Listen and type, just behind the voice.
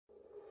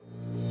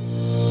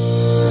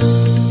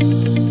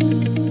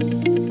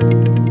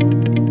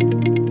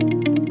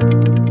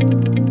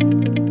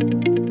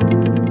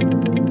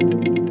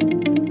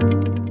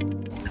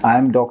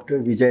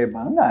Dr. Vijay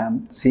Bang. I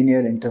am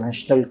Senior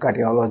Interventional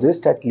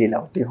Cardiologist at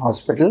Lilavati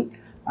Hospital.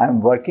 I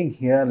am working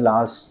here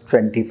last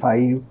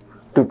 25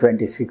 to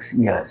 26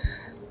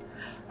 years.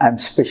 I am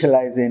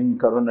specialized in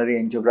coronary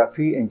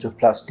angiography,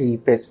 angioplasty,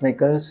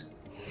 pacemakers.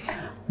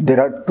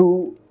 There are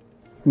two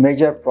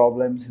major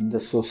problems in the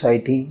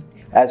society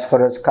as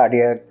far as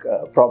cardiac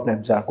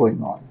problems are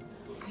going on.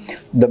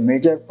 The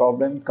major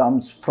problem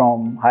comes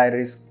from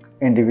high-risk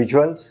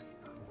individuals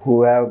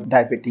who have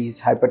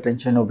diabetes,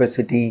 hypertension,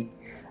 obesity,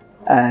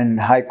 and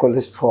high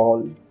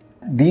cholesterol.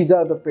 These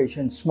are the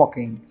patients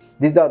smoking.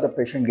 These are the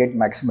patients get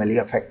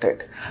maximally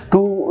affected.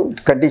 Two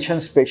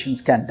conditions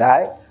patients can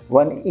die.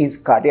 One is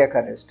cardiac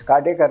arrest.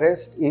 Cardiac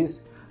arrest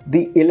is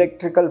the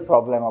electrical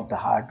problem of the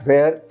heart,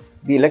 where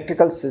the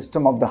electrical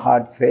system of the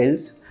heart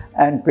fails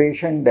and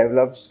patient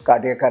develops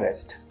cardiac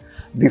arrest.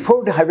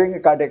 Before having a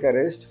cardiac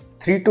arrest,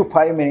 3 to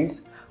 5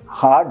 minutes,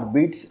 heart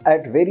beats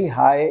at very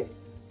high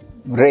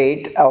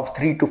rate of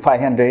 3 to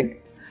 500.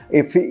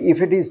 If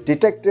it is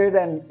detected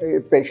and a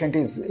patient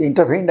is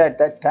intervened at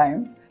that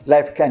time,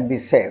 life can be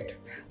saved.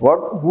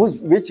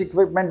 Which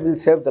equipment will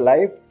save the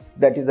life?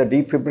 That is a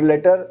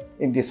defibrillator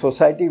in the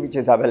society which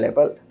is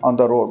available on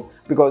the road,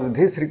 because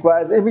this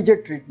requires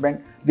immediate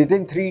treatment.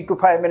 Within 3 to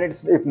 5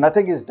 minutes, if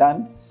nothing is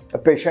done, a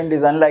patient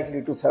is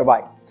unlikely to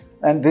survive.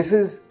 And this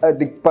is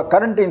the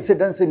current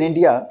incidence in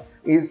India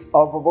is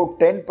of about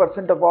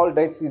 10% of all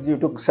deaths is due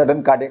to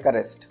sudden cardiac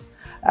arrest.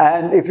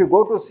 And if you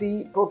go to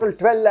see, total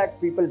 12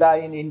 lakh people die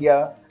in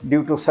India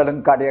due to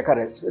sudden cardiac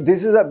arrest.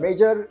 This is a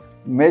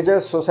major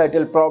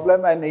societal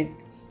problem, and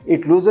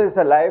it loses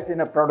the life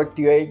in a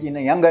productive age, in a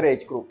younger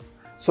age group.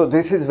 So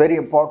this is very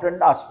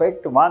important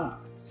aspect, one.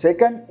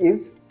 Second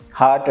is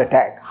heart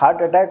attack.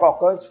 Heart attack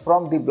occurs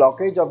from the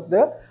blockage of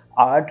the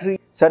artery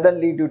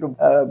suddenly due to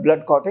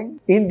blood clotting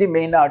in the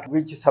main artery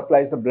which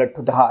supplies the blood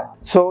to the heart.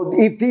 So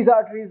if these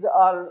arteries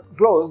are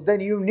closed, then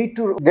you need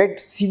to get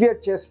severe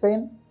chest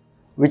pain,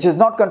 which is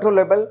not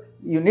controllable.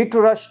 You need to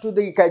rush to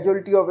the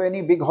casualty of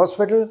any big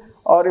hospital,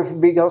 or if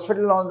big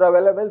hospital not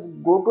available,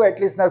 go to at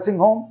least nursing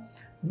home,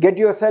 get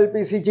yourself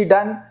ECG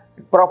done,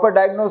 proper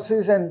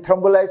diagnosis and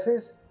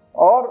thrombolysis,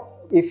 or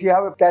if you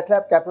have a cath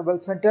lab capable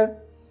center,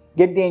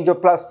 get the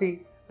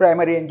angioplasty,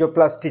 primary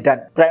angioplasty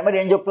done. Primary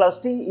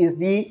angioplasty is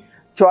the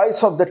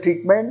choice of the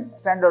treatment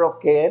standard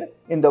of care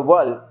in the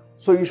world.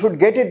 So you should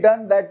get it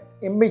done that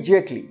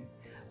immediately.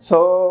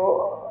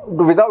 So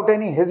without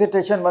any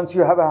hesitation once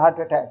you have a heart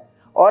attack.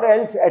 Or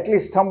else at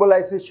least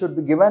thrombolysis should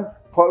be given,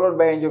 followed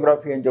by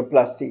angiography,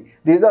 angioplasty.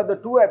 These are the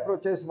two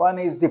approaches. One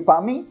is the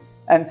PAMI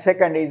and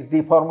second is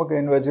the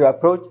pharmacoinvasive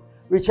approach,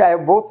 which I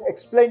have both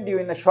explained to you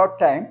in a short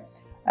time.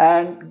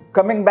 And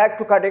coming back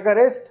to cardiac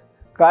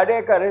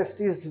arrest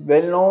is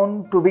well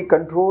known to be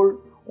controlled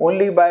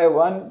only by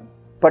one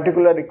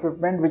particular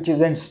equipment which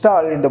is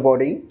installed in the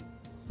body.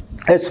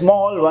 A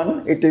small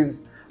one, it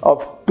is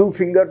of 2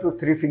 finger to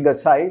 3 finger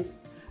size,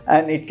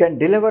 and it can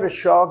deliver a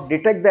shock,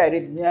 detect the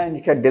arrhythmia, and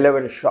it can deliver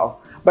a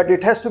shock. But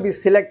it has to be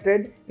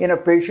selected in a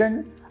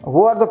patient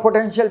who are the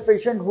potential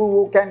patient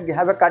who can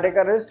have a cardiac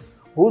arrest,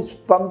 whose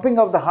pumping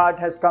of the heart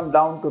has come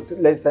down to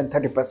less than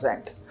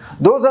 30%.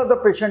 Those are the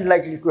patients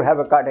likely to have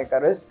a cardiac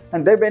arrest,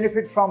 and they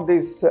benefit from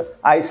this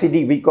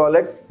ICD, we call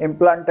it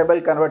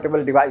implantable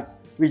convertible device,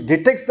 which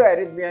detects the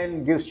arrhythmia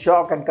and gives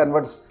shock and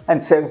converts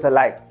and saves the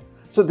life.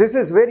 So this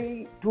is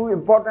two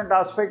important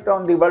aspects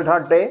on the World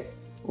Heart Day.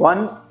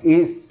 One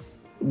is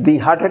the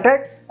heart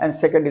attack and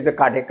second is the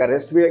cardiac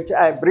arrest, which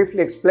I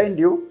briefly explained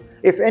you.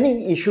 If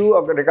any issue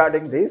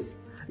regarding this,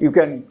 you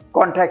can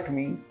contact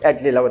me at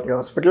Lilavati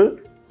Hospital.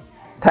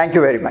 Thank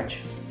you very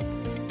much.